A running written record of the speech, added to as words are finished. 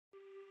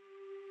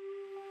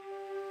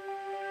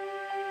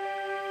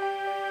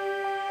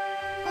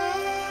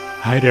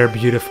Hi there,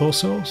 beautiful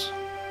souls.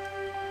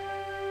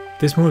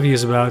 This movie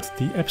is about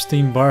the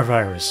Epstein Bar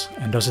Virus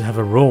and does it have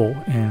a role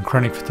in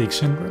chronic fatigue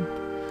syndrome.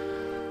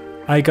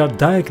 I got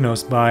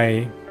diagnosed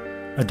by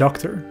a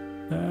doctor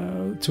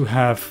to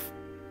have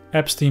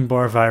Epstein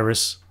Bar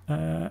Virus,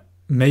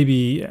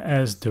 maybe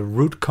as the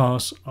root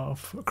cause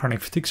of chronic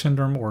fatigue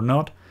syndrome or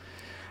not.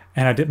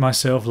 And I did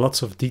myself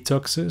lots of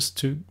detoxes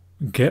to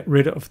get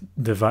rid of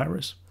the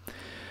virus.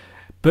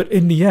 But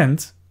in the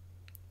end,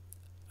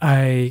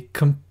 I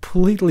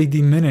completely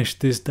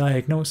diminished this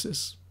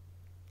diagnosis.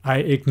 I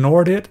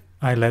ignored it,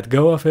 I let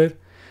go of it,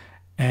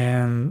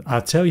 and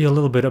I'll tell you a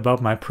little bit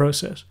about my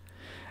process.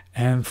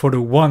 And for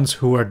the ones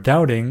who are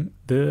doubting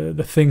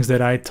the things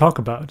that I talk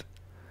about,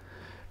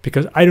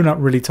 because I do not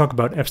really talk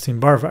about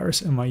Epstein Bar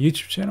Virus in my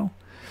YouTube channel.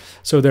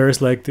 So there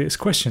is like this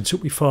question,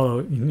 should we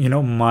follow,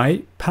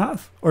 my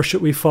path, or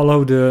should we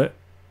follow the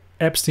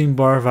Epstein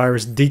Bar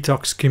Virus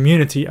detox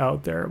community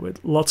out there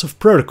with lots of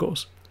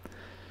protocols?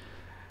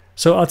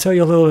 So I'll tell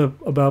you a little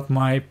bit about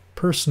my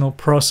personal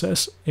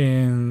process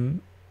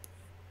in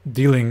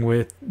dealing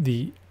with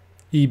the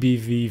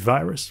EBV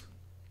virus.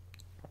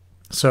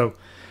 So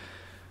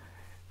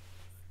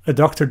a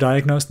doctor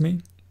diagnosed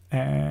me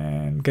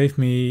and gave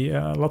me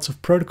lots of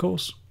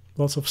protocols,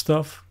 lots of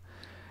stuff.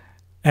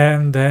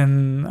 And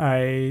then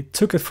I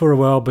took it for a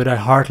while, but I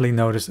hardly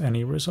noticed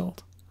any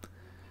result.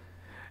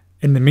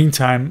 In the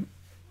meantime,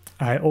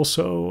 I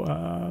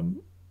also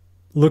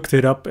looked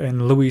it up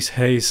in Louise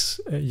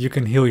Hay's You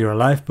Can Heal Your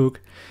Life book,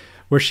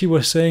 where she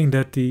was saying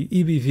that the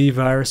EBV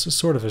virus is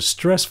sort of a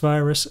stress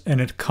virus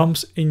and it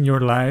comes in your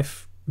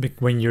life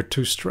when you're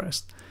too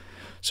stressed.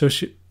 So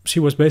she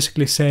was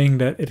basically saying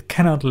that it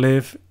cannot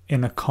live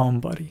in a calm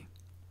body.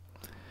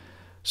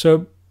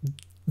 So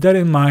that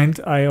in mind,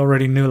 I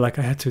already knew I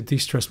had to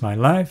de-stress my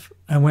life.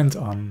 I went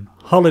on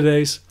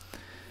holidays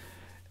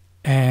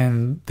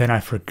and then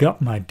I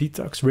forgot my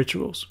detox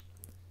rituals.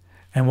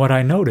 And what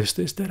I noticed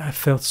is that I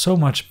felt so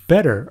much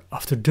better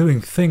after doing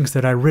things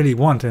that I really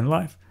want in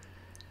life.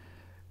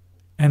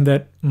 And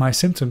that my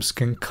symptoms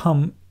can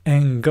come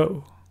and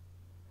go.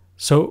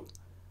 So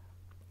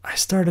I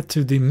started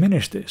to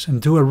diminish this.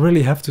 And do I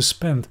really have to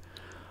spend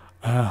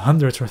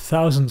hundreds or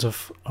thousands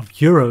of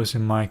euros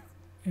in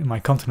my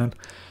continent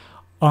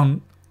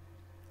on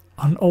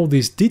all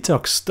these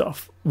detox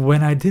stuff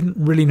when I didn't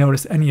really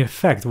notice any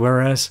effect?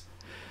 Whereas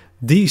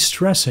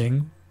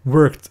de-stressing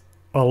worked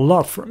a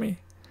lot for me.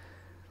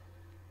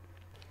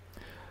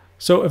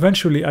 So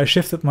eventually I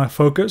shifted my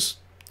focus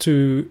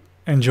to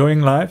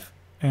enjoying life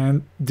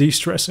and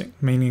de-stressing,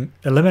 meaning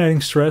eliminating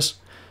stress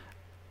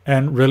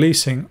and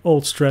releasing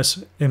old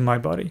stress in my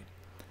body.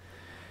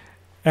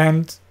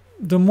 And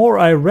the more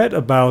I read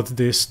about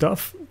this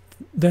stuff,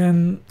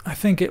 then I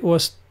think it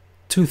was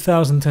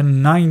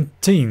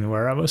 2019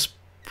 where I was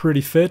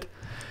pretty fit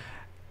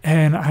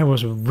and I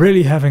was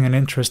really having an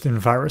interest in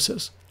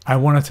viruses. I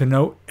wanted to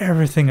know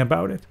everything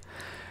about it.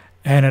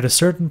 And at a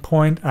certain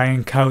point I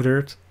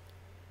encountered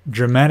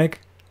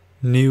dramatic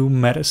new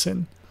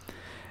medicine.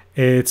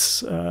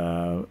 It's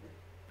a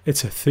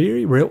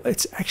theory,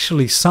 it's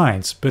actually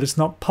science, but it's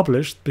not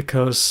published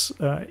because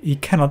he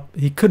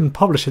couldn't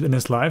publish it in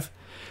his life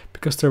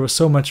because there was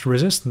so much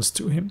resistance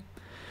to him.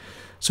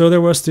 So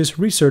there was this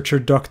researcher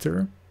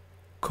doctor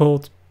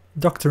called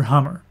Dr.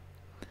 Hammer,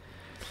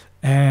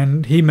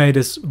 and he made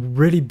this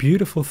really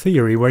beautiful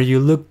theory where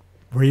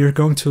you're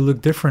going to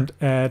look different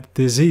at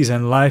disease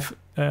and life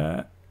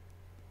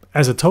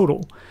as a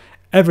total.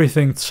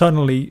 Everything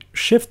suddenly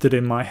shifted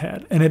in my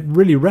head and it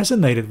really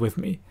resonated with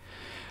me.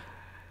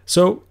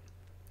 So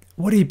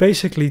what he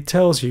basically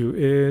tells you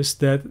is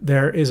that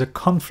there is a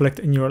conflict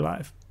in your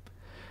life.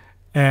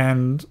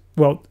 And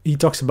well, he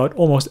talks about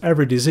almost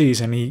every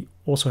disease, and he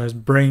also has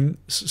brain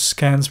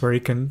scans where he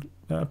can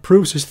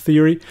prove his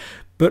theory.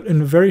 But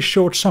in a very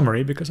short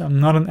summary, because I'm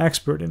not an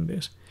expert in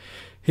this,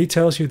 he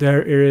tells you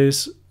there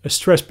is a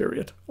stress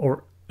period,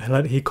 or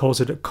he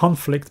calls it a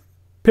conflict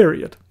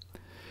period.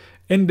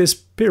 In this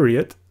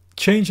period,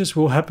 changes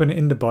will happen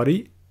in the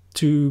body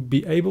to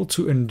be able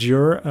to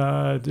endure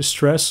the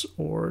stress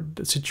or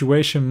the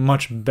situation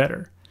much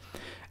better.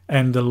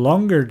 And the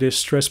longer this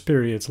stress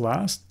periods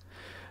last,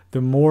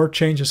 the more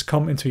changes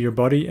come into your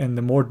body and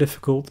the more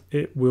difficult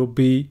it will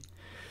be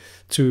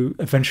to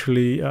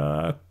eventually,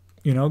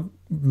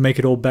 make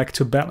it all back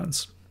to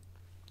balance.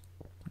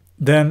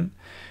 Then,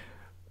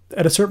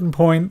 at a certain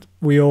point,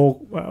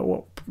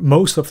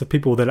 most of the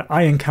people that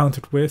I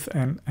encountered with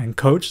and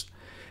coached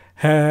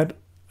had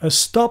a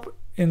stop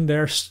in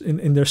their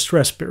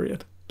stress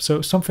period.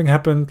 So something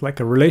happened, like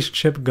a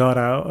relationship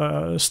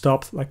got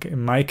stopped, like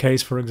in my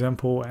case, for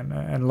example,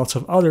 and lots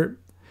of other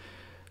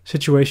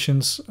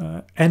situations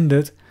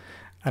ended.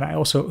 And I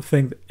also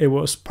think it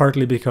was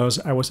partly because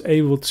I was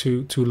able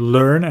to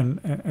learn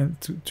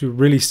and to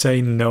really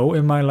say no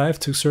in my life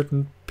to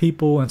certain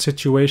people and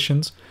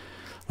situations,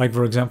 like,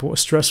 for example, a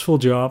stressful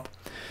job.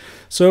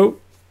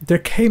 So there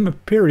came a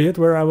period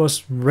where I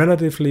was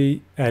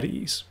relatively at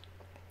ease.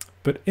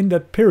 But in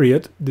that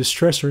period, the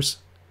stressors,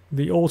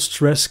 the old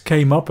stress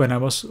came up and I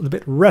was a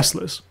bit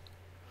restless.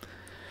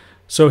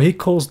 So he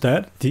calls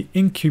that the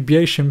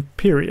incubation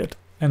period,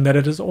 and that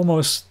it is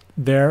almost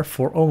there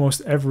for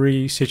almost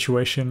every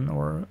situation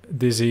or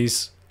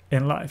disease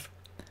in life.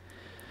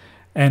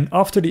 And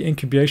after the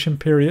incubation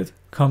period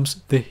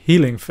comes the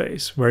healing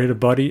phase, where the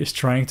body is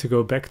trying to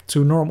go back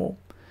to normal.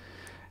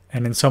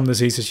 And in some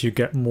diseases you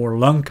get more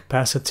lung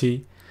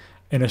capacity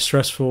in a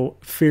stressful,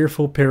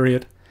 fearful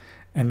period.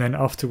 And then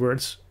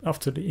afterwards,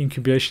 after the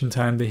incubation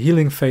time, the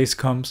healing phase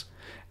comes,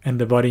 and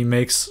the body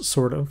makes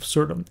sort of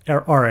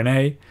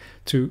RNA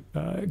to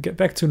get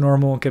back to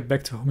normal, get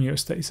back to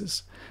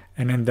homeostasis.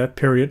 And in that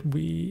period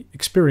we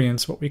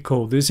experience what we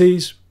call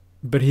disease,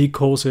 but he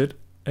calls it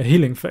a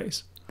healing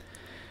phase.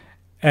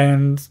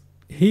 And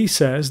he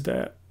says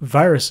that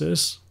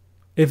viruses,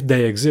 if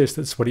they exist,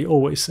 that's what he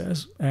always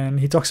says, and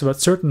he talks about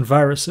certain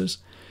viruses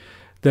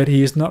that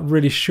he is not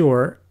really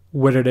sure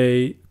whether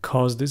they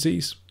cause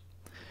disease.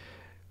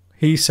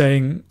 He's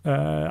saying,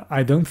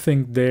 I don't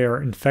think they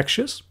are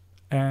infectious,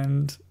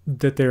 and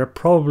that they are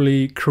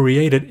probably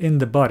created in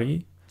the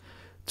body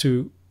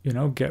to,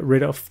 get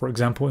rid of, for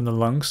example, in the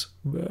lungs,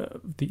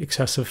 the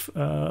excessive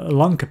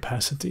lung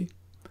capacity.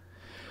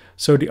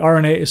 So the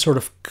RNA is sort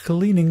of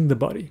cleaning the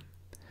body.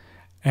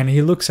 And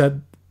he looks at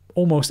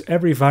almost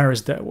every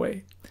virus that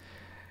way.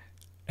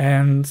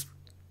 And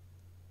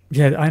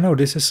yeah, I know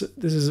this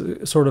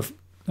is sort of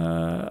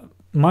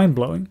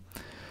mind-blowing.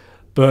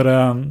 But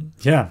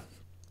yeah,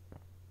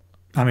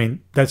 I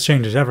mean, that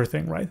changes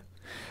everything, right?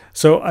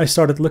 So I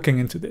started looking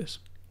into this.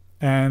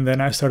 And then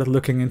I started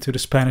looking into the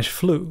Spanish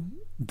flu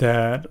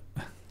that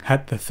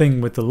had the thing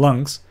with the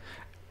lungs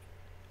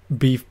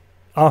be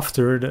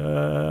after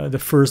the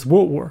First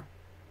World War.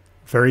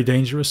 Very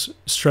dangerous,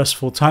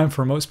 stressful time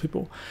for most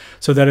people.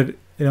 So that it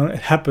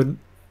happened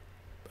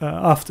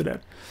after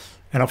that.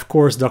 And of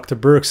course, Dr.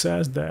 Burke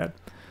says that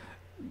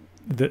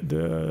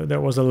there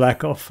was a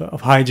lack of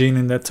hygiene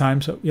in that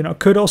time. So,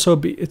 could also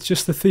be, it's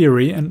just a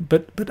theory.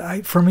 But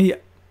for me,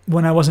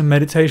 when I was in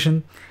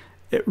meditation,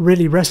 it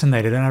really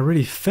resonated, and I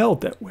really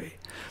felt that way.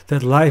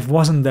 That life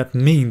wasn't that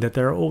mean, that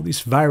there are all these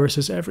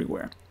viruses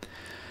everywhere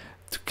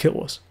to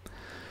kill us.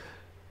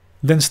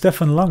 Then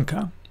Stefan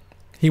Lanka,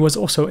 he was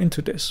also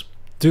into this.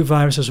 Do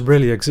viruses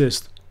really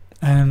exist?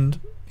 And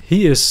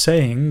he is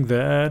saying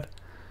that,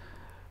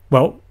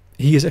 well,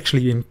 he is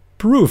actually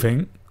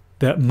proving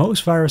that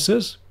most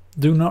viruses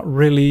do not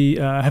really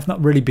have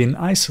not really been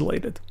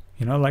isolated.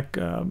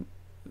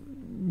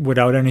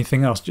 Without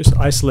anything else, just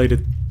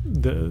isolated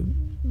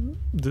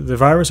the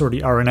virus or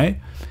the RNA,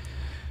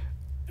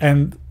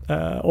 and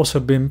also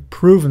been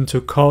proven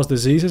to cause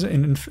diseases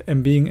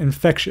and being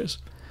infectious.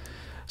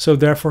 So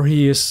therefore,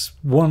 he has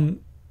won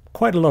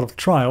quite a lot of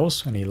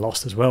trials, and he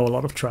lost as well a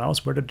lot of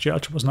trials where the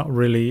judge was not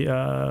really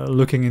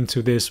looking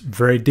into this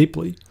very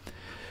deeply.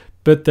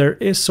 But there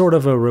is sort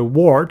of a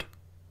reward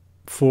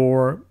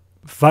for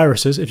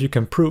viruses if you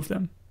can prove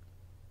them.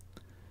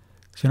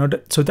 So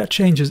that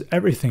changes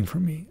everything for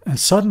me. And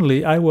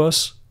suddenly I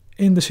was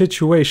in the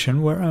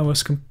situation where I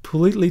was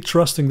completely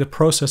trusting the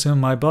process in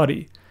my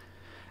body.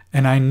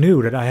 And I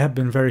knew that I had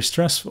been very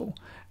stressful.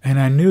 And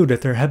I knew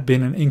that there had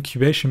been an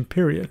incubation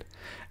period.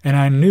 And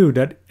I knew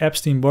that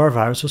Epstein Bar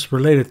Virus was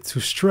related to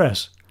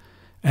stress.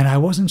 And I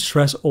wasn't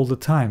stressed all the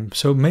time.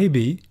 So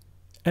maybe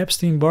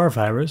Epstein Bar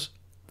Virus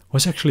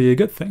was actually a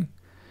good thing.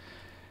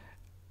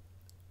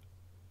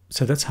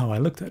 So that's how I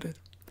looked at it.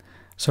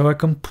 So I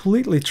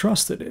completely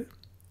trusted it.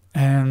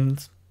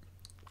 And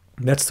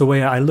that's the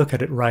way I look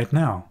at it right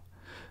now.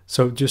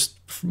 So just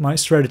my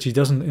strategy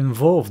doesn't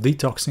involve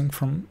detoxing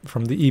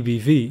from the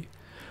EBV,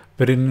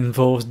 but it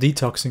involves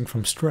detoxing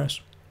from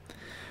stress.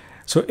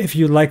 So if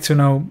you'd like to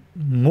know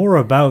more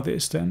about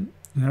this, then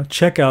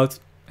check out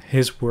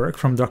his work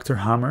from Dr.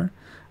 Hammer,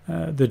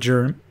 the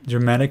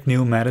Germanic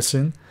New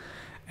Medicine,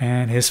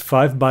 and his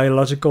 5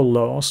 biological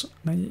laws.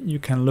 You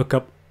can look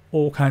up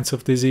all kinds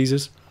of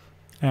diseases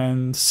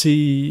and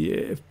see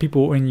if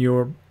people in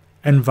your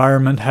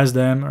environment has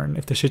them, or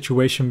if the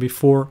situation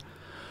before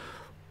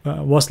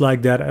was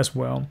like that as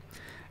well.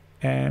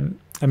 And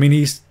I mean,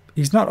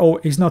 he's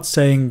not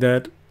saying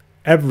that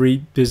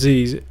every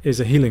disease is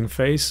a healing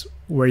phase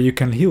where you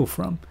can heal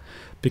from,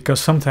 because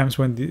sometimes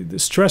when the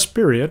stress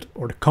period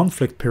or the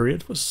conflict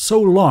period was so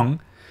long,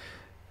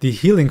 the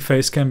healing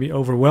phase can be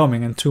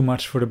overwhelming and too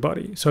much for the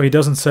body. So he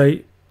doesn't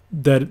say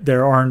that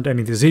there aren't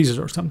any diseases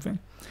or something,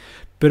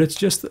 but it's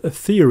just a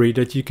theory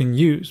that you can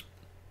use.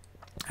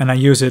 And I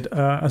use it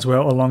as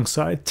well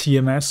alongside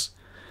TMS,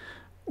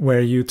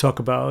 where they talk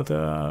about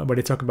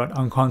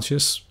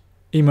unconscious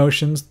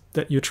emotions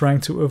that you're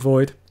trying to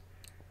avoid.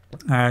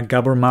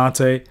 Gabor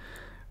Mate,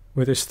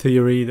 with his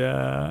theory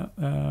that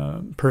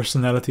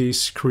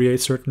personalities create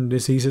certain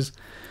diseases.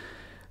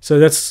 So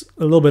that's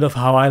a little bit of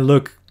how I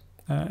look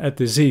at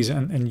disease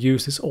and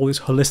use all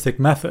these holistic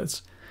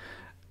methods.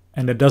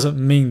 And that doesn't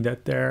mean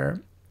that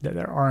there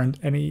aren't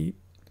any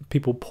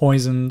people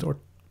poisoned or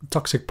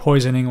toxic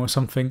poisoning or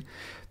something.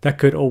 That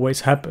could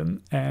always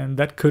happen, and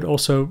that could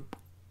also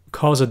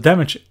cause a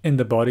damage in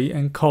the body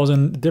and cause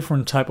a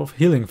different type of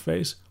healing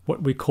phase,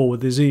 what we call a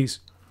disease.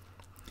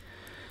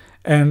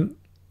 And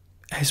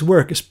his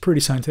work is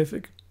pretty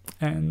scientific,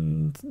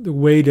 and the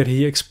way that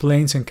he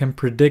explains and can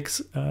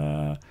predict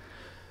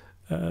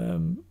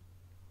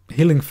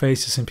healing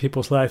phases in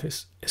people's life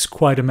is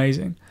quite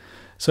amazing.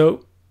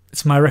 So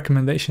it's my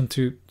recommendation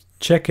to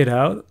check it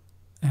out,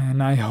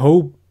 and I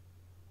hope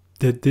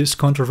that this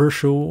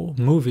controversial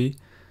movie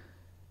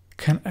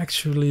can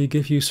actually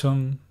give you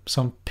some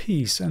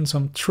peace and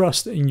some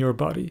trust in your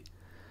body,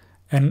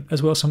 and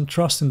as well some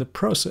trust in the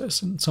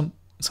process and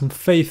some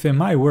faith in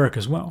my work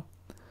as well.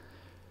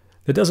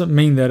 That doesn't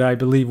mean that I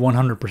believe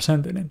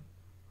 100% in it,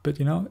 but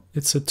you know,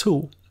 it's a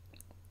tool.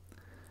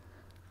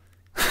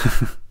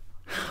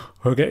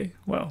 Okay,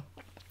 well,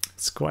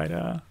 it's quite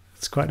a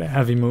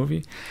heavy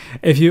movie.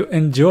 If you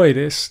enjoy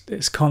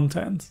this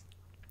content,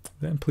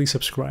 then please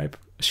subscribe,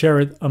 share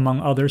it among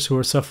others who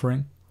are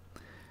suffering,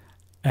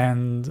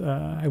 and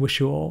I wish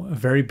you all a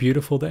very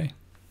beautiful day.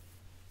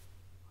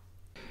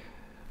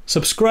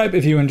 Subscribe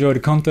if you enjoy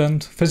the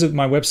content. Visit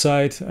my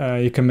website.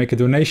 You can make a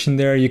donation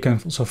there. You can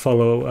also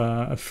follow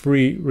a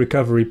free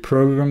recovery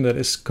program that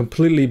is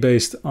completely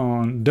based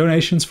on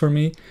donations for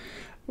me,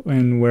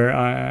 and where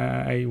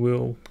I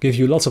will give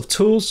you lots of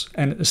tools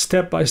and a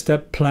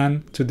step-by-step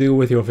plan to deal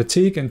with your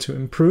fatigue and to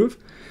improve.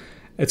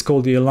 It's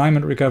called the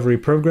Alignment Recovery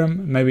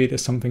Program. Maybe it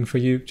is something for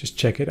you. Just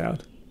check it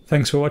out.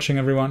 Thanks for watching,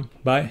 everyone.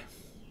 Bye.